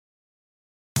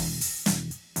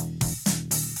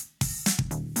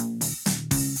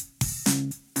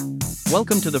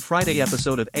Welcome to the Friday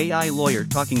episode of AI Lawyer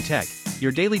Talking Tech,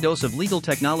 your daily dose of legal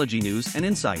technology news and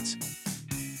insights.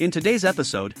 In today's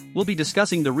episode, we'll be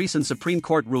discussing the recent Supreme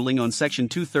Court ruling on Section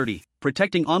 230,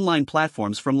 protecting online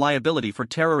platforms from liability for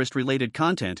terrorist-related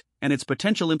content, and its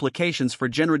potential implications for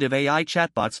generative AI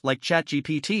chatbots like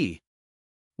ChatGPT.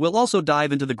 We'll also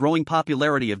dive into the growing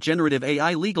popularity of generative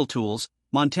AI legal tools,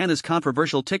 Montana's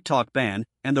controversial TikTok ban,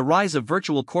 and the rise of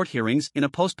virtual court hearings in a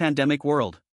post-pandemic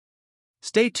world.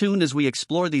 Stay tuned as we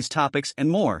explore these topics and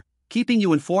more, keeping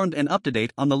you informed and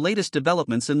up-to-date on the latest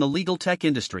developments in the legal tech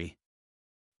industry.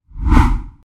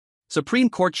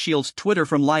 Supreme Court shields Twitter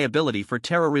from liability for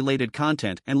terror-related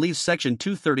content and leaves Section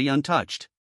 230 untouched.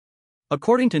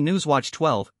 According to Newswatch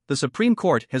 12, the Supreme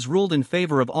Court has ruled in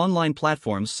favor of online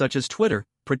platforms such as Twitter,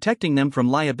 protecting them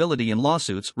from liability in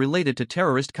lawsuits related to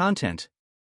terrorist content.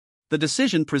 The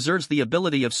decision preserves the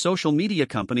ability of social media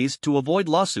companies to avoid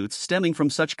lawsuits stemming from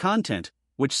such content,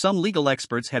 which some legal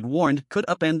experts had warned could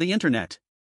upend the internet.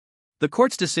 The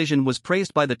court's decision was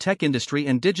praised by the tech industry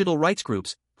and digital rights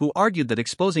groups, who argued that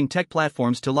exposing tech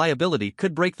platforms to liability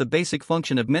could break the basic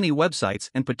function of many websites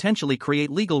and potentially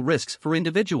create legal risks for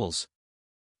individuals.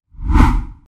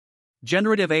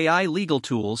 Generative AI legal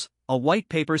tools, a white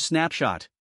paper snapshot.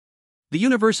 The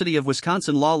University of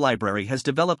Wisconsin Law Library has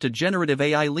developed a generative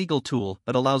AI legal tool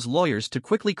that allows lawyers to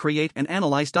quickly create and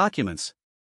analyze documents.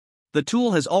 The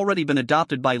tool has already been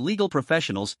adopted by legal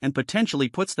professionals and potentially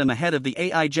puts them ahead of the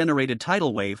AI-generated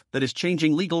tidal wave that is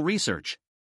changing legal research.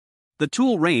 The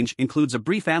tool range includes a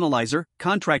brief analyzer,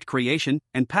 contract creation,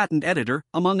 and patent editor,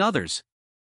 among others.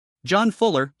 John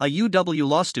Fuller, a UW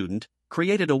law student,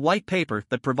 created a white paper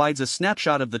that provides a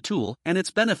snapshot of the tool and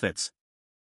its benefits.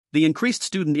 The increased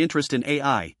student interest in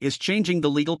AI is changing the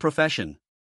legal profession.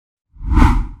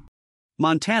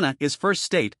 Montana is first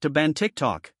state to ban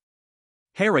TikTok.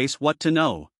 Here's what to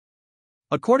know.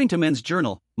 According to Men's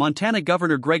Journal, Montana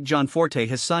Governor Greg Gianforte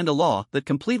has signed a law that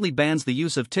completely bans the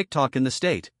use of TikTok in the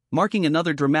state, marking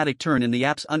another dramatic turn in the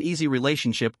app's uneasy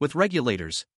relationship with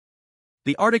regulators.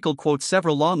 The article quotes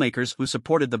several lawmakers who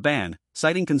supported the ban,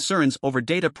 citing concerns over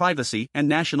data privacy and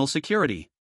national security.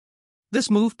 This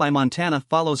move by Montana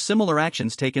follows similar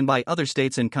actions taken by other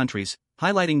states and countries,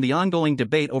 highlighting the ongoing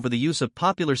debate over the use of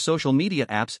popular social media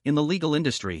apps in the legal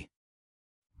industry.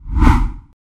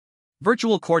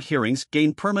 Virtual court hearings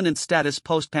gain permanent status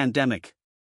post-pandemic.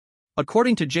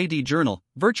 According to JD Journal,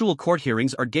 virtual court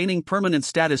hearings are gaining permanent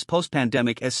status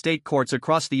post-pandemic as state courts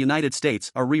across the United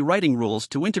States are rewriting rules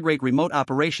to integrate remote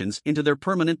operations into their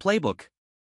permanent playbook.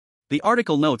 The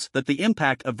article notes that the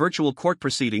impact of virtual court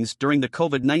proceedings during the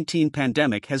COVID-19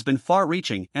 pandemic has been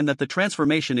far-reaching and that the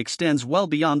transformation extends well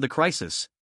beyond the crisis.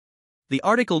 The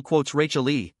article quotes Rachel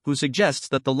E., who suggests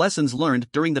that the lessons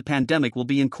learned during the pandemic will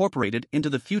be incorporated into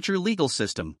the future legal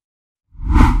system.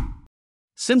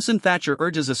 Simpson Thacher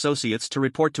urges associates to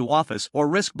report to office or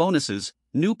risk bonuses,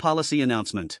 new policy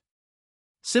announcement.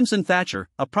 Simpson Thacher,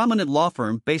 a prominent law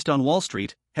firm based on Wall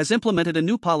Street, has implemented a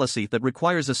new policy that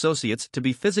requires associates to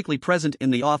be physically present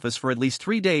in the office for at least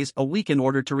 3 days a week in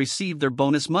order to receive their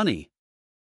bonus money.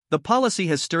 The policy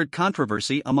has stirred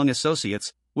controversy among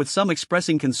associates, with some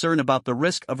expressing concern about the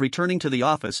risk of returning to the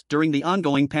office during the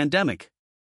ongoing pandemic.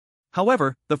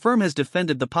 However, the firm has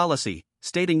defended the policy,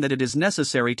 stating that it is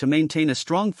necessary to maintain a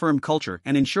strong firm culture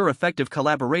and ensure effective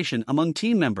collaboration among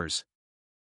team members.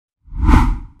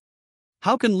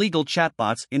 How can legal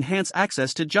chatbots enhance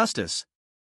access to justice?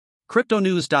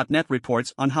 CryptoNews.net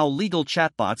reports on how legal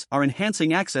chatbots are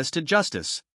enhancing access to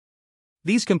justice.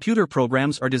 These computer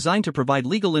programs are designed to provide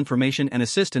legal information and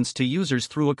assistance to users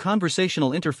through a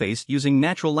conversational interface using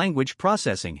natural language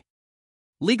processing.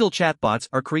 Legal chatbots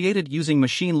are created using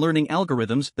machine learning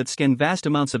algorithms that scan vast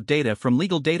amounts of data from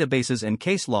legal databases and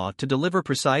case law to deliver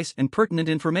precise and pertinent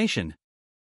information.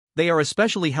 They are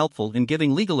especially helpful in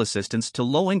giving legal assistance to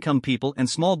low-income people and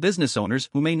small business owners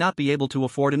who may not be able to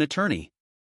afford an attorney.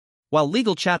 While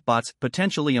legal chatbots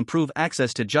potentially improve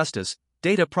access to justice,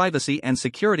 data privacy and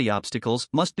security obstacles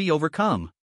must be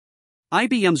overcome.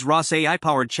 IBM's Ross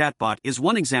AI-powered chatbot is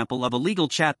one example of a legal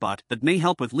chatbot that may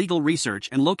help with legal research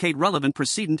and locate relevant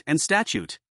precedent and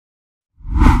statute.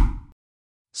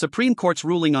 Supreme Court's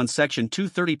ruling on Section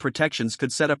 230 protections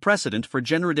could set a precedent for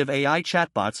generative AI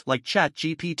chatbots like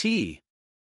ChatGPT.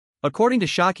 According to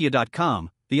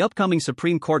Shakia.com, the upcoming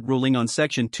Supreme Court ruling on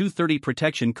Section 230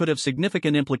 protection could have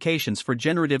significant implications for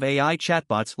generative AI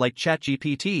chatbots like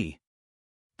ChatGPT.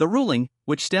 The ruling,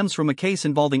 which stems from a case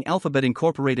involving Alphabet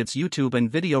Incorporated's YouTube and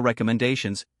video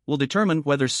recommendations, will determine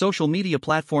whether social media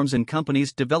platforms and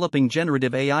companies developing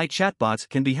generative AI chatbots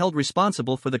can be held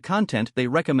responsible for the content they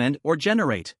recommend or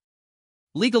generate.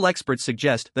 Legal experts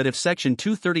suggest that if Section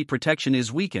 230 protection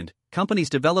is weakened, companies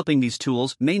developing these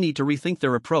tools may need to rethink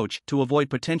their approach to avoid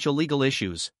potential legal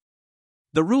issues.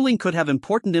 The ruling could have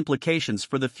important implications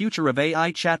for the future of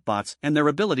AI chatbots and their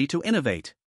ability to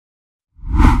innovate.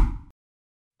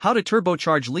 How to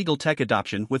turbocharge legal tech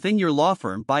adoption within your law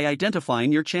firm by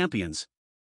identifying your champions.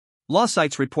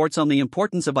 LawSites reports on the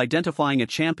importance of identifying a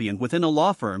champion within a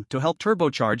law firm to help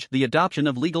turbocharge the adoption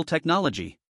of legal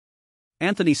technology.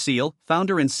 Anthony Seal,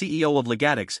 founder and CEO of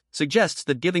Legatix, suggests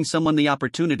that giving someone the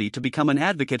opportunity to become an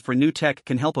advocate for new tech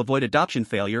can help avoid adoption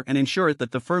failure and ensure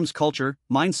that the firm's culture,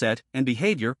 mindset, and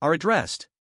behavior are addressed.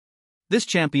 This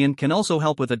champion can also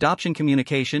help with adoption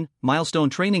communication,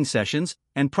 milestone training sessions,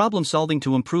 and problem solving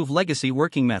to improve legacy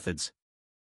working methods.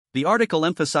 The article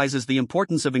emphasizes the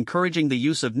importance of encouraging the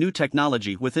use of new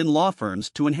technology within law firms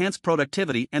to enhance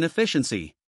productivity and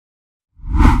efficiency.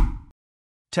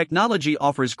 Technology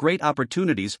offers great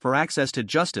opportunities for access to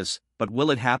justice, but will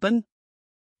it happen?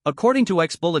 According to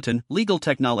X-Bulletin, legal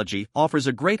technology offers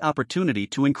a great opportunity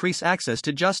to increase access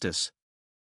to justice.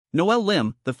 Noel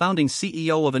Lim, the founding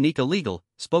CEO of Anika Legal,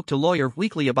 spoke to Lawyer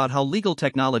Weekly about how legal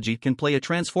technology can play a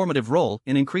transformative role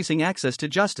in increasing access to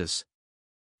justice.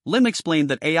 Lim explained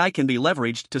that AI can be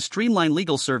leveraged to streamline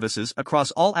legal services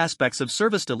across all aspects of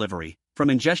service delivery, from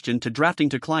ingestion to drafting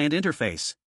to client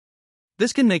interface.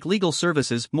 This can make legal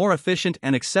services more efficient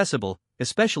and accessible,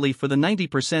 especially for the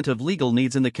 90% of legal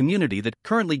needs in the community that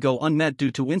currently go unmet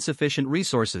due to insufficient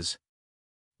resources.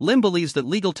 Lim believes that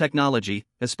legal technology,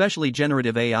 especially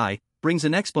generative AI, brings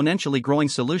an exponentially growing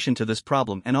solution to this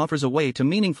problem and offers a way to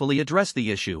meaningfully address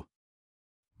the issue.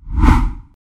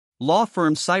 Law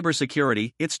firm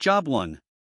cybersecurity, it's job one.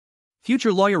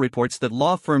 Future Lawyer reports that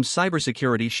law firms'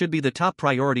 cybersecurity should be the top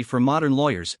priority for modern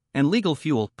lawyers, and Legal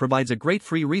Fuel provides a great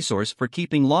free resource for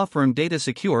keeping law firm data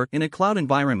secure in a cloud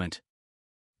environment.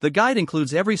 The guide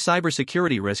includes every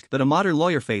cybersecurity risk that a modern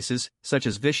lawyer faces, such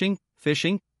as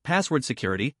phishing, password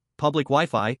security, public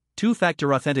Wi-Fi,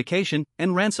 two-factor authentication,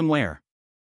 and ransomware.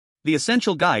 The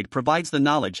essential guide provides the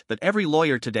knowledge that every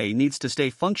lawyer today needs to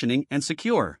stay functioning and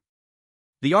secure.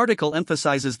 The article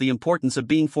emphasizes the importance of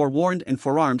being forewarned and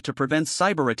forearmed to prevent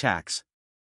cyber attacks.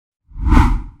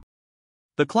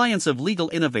 The clients of legal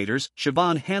innovators,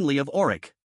 Siobhan Hanley of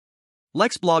Auric.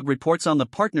 LexBlog reports on the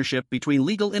partnership between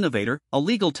Legal Innovator, a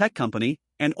legal tech company,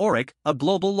 and Auric, a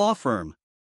global law firm.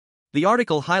 The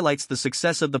article highlights the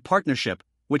success of the partnership,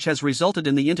 which has resulted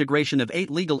in the integration of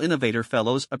 8 Legal Innovator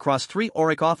Fellows across 3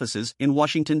 Auric offices in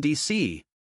Washington, D.C.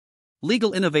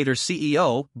 Legal Innovator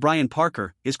CEO, Brian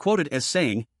Parker, is quoted as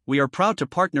saying, "We are proud to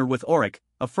partner with Auric,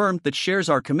 a firm that shares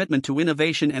our commitment to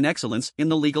innovation and excellence in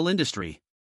the legal industry."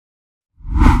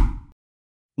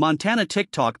 Montana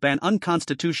TikTok ban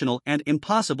unconstitutional and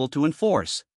impossible to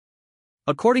enforce.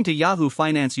 According to Yahoo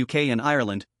Finance UK and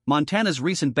Ireland, Montana's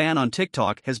recent ban on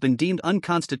TikTok has been deemed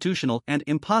unconstitutional and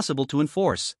impossible to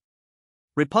enforce.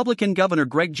 Republican Governor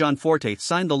Greg Gianforte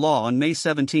signed the law on May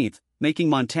 17, making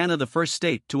Montana the first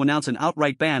state to announce an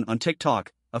outright ban on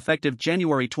TikTok, effective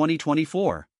January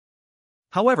 2024.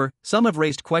 However, some have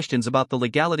raised questions about the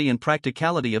legality and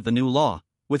practicality of the new law,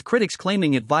 with critics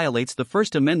claiming it violates the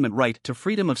First Amendment right to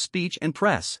freedom of speech and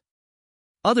press.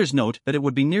 Others note that it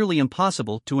would be nearly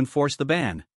impossible to enforce the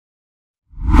ban.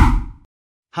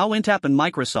 How Intapp and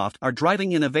Microsoft are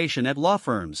driving innovation at law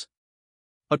firms.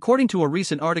 According to a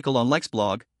recent article on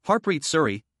LexBlog, Harpreet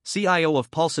Suri, CIO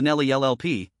of Paulsonelli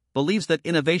LLP, believes that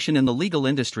innovation in the legal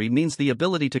industry means the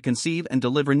ability to conceive and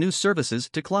deliver new services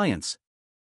to clients.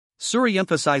 Suri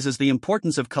emphasizes the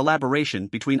importance of collaboration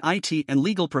between IT and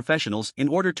legal professionals in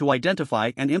order to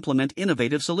identify and implement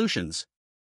innovative solutions.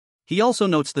 He also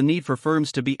notes the need for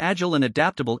firms to be agile and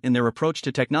adaptable in their approach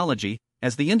to technology,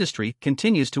 as the industry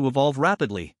continues to evolve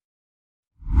rapidly.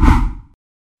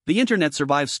 The Internet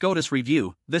survives SCOTUS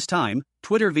review, this time,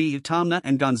 Twitter v. Tomna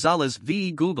and Gonzalez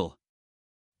v. Google.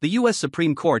 The U.S.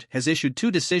 Supreme Court has issued 2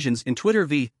 decisions in Twitter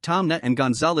v. Tomna and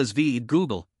Gonzalez v.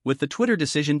 Google, with the Twitter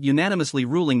decision unanimously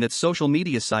ruling that social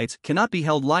media sites cannot be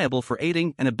held liable for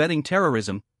aiding and abetting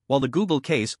terrorism, while the Google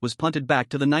case was punted back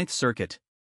to the Ninth Circuit.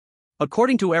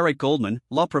 According to Eric Goldman,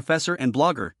 law professor and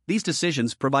blogger, these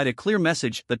decisions provide a clear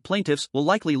message that plaintiffs will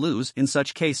likely lose in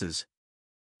such cases.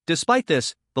 Despite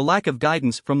this, the lack of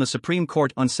guidance from the Supreme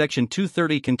Court on Section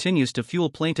 230 continues to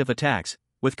fuel plaintiff attacks,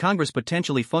 with Congress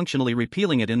potentially functionally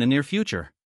repealing it in the near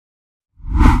future.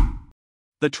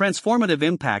 The transformative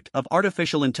impact of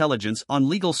artificial intelligence on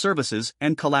legal services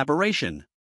and collaboration.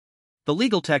 The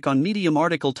Legal Tech on Medium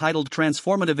article titled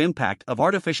Transformative Impact of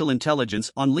Artificial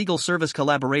Intelligence on Legal Service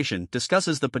Collaboration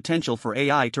discusses the potential for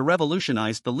AI to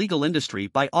revolutionize the legal industry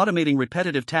by automating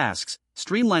repetitive tasks,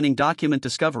 streamlining document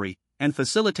discovery, and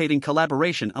facilitating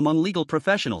collaboration among legal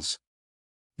professionals.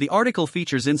 The article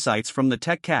features insights from the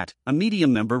Tech Cat, a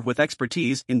Medium member with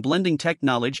expertise in blending tech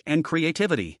knowledge and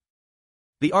creativity.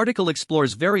 The article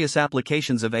explores various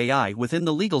applications of AI within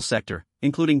the legal sector,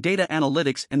 including data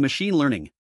analytics and machine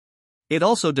learning. It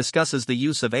also discusses the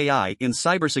use of AI in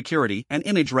cybersecurity and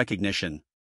image recognition.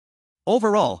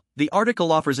 Overall, the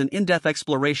article offers an in-depth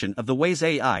exploration of the ways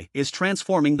AI is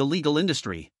transforming the legal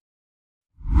industry.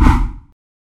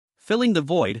 Filling the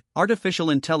Void: Artificial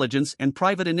Intelligence and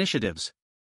Private Initiatives.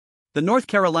 The North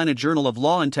Carolina Journal of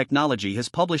Law and Technology has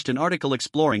published an article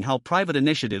exploring how private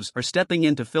initiatives are stepping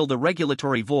in to fill the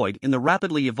regulatory void in the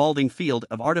rapidly evolving field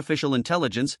of artificial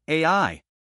intelligence, AI.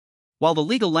 While the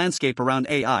legal landscape around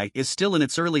AI is still in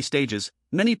its early stages,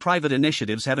 many private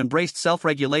initiatives have embraced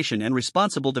self-regulation and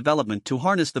responsible development to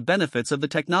harness the benefits of the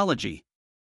technology.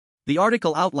 The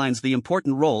article outlines the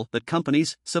important role that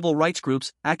companies, civil rights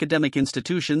groups, academic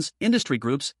institutions, industry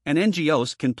groups, and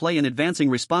NGOs can play in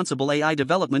advancing responsible AI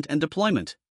development and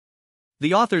deployment.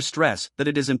 The authors stress that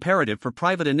it is imperative for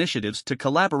private initiatives to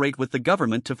collaborate with the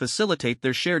government to facilitate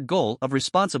their shared goal of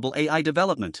responsible AI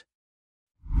development.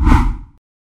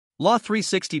 Law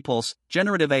 360 Pulse: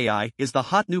 Generative AI is the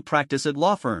hot new practice at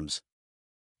law firms.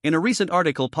 In a recent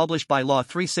article published by Law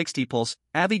 360 Pulse,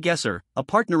 Avi Gesser, a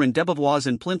partner in DeBevoise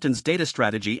and Plimpton's Data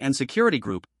Strategy and Security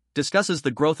Group, discusses the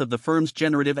growth of the firm's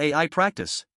generative AI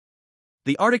practice.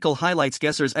 The article highlights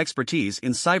Gesser's expertise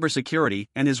in cybersecurity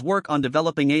and his work on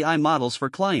developing AI models for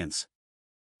clients.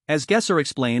 As Gesser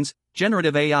explains,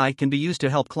 generative AI can be used to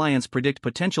help clients predict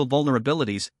potential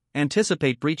vulnerabilities,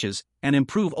 anticipate breaches, and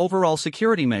improve overall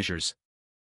security measures.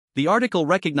 The article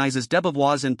recognizes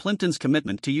DeBevoise and Plimpton's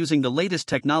commitment to using the latest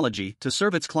technology to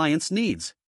serve its clients'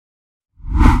 needs.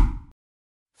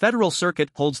 Federal Circuit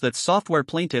holds that software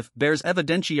plaintiff bears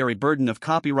evidentiary burden of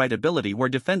copyrightability where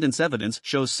defendant's evidence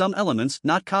shows some elements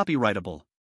not copyrightable.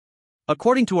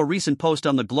 According to a recent post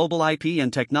on the Global IP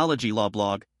and Technology Law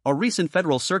blog, a recent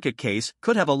Federal Circuit case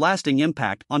could have a lasting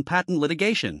impact on patent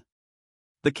litigation.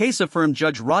 The case affirmed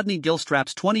Judge Rodney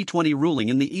Gilstrap's 2020 ruling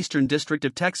in the Eastern District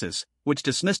of Texas, which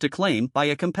dismissed a claim by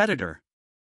a competitor.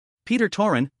 Peter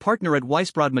Toren, partner at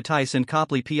Weisbrod Matthijs &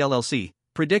 Copley PLLC,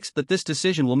 predicts that this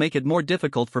decision will make it more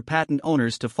difficult for patent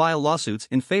owners to file lawsuits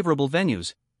in favorable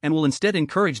venues, and will instead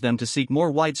encourage them to seek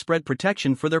more widespread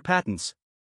protection for their patents.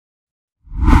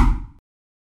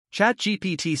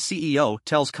 ChatGPT CEO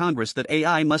tells Congress that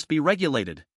AI must be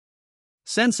regulated.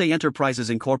 Sensei Enterprises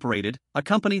Incorporated, a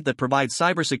company that provides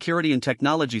cybersecurity and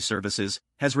technology services,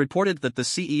 has reported that the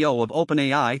CEO of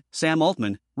OpenAI, Sam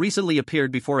Altman, recently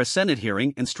appeared before a Senate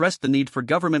hearing and stressed the need for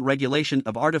government regulation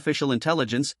of artificial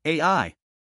intelligence, AI.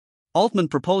 Altman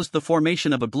proposed the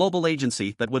formation of a global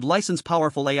agency that would license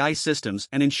powerful AI systems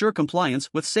and ensure compliance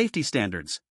with safety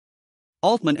standards.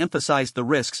 Altman emphasized the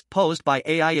risks posed by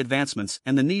AI advancements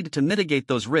and the need to mitigate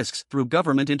those risks through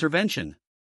government intervention.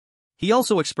 He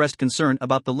also expressed concern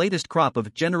about the latest crop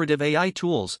of generative AI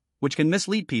tools, which can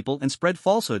mislead people and spread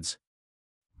falsehoods.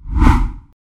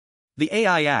 The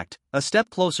AI Act, a step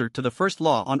closer to the first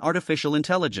law on artificial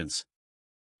intelligence.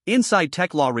 Inside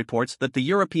Tech Law reports that the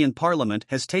European Parliament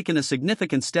has taken a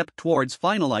significant step towards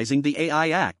finalizing the AI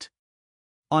Act.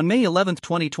 On May 11,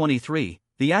 2023,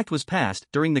 the Act was passed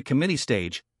during the committee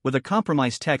stage, with a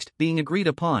compromise text being agreed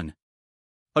upon.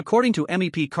 According to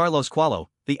MEP Carlos Coelho,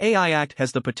 the AI Act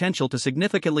has the potential to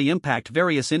significantly impact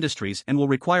various industries and will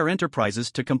require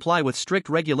enterprises to comply with strict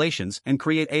regulations and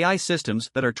create AI systems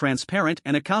that are transparent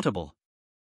and accountable.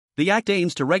 The Act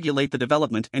aims to regulate the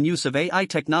development and use of AI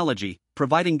technology,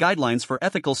 providing guidelines for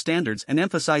ethical standards and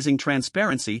emphasizing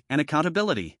transparency and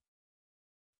accountability.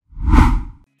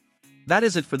 That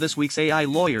is it for this week's AI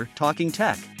Lawyer Talking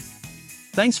Tech.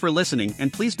 Thanks for listening,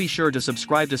 and please be sure to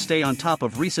subscribe to stay on top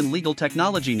of recent legal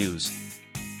technology news.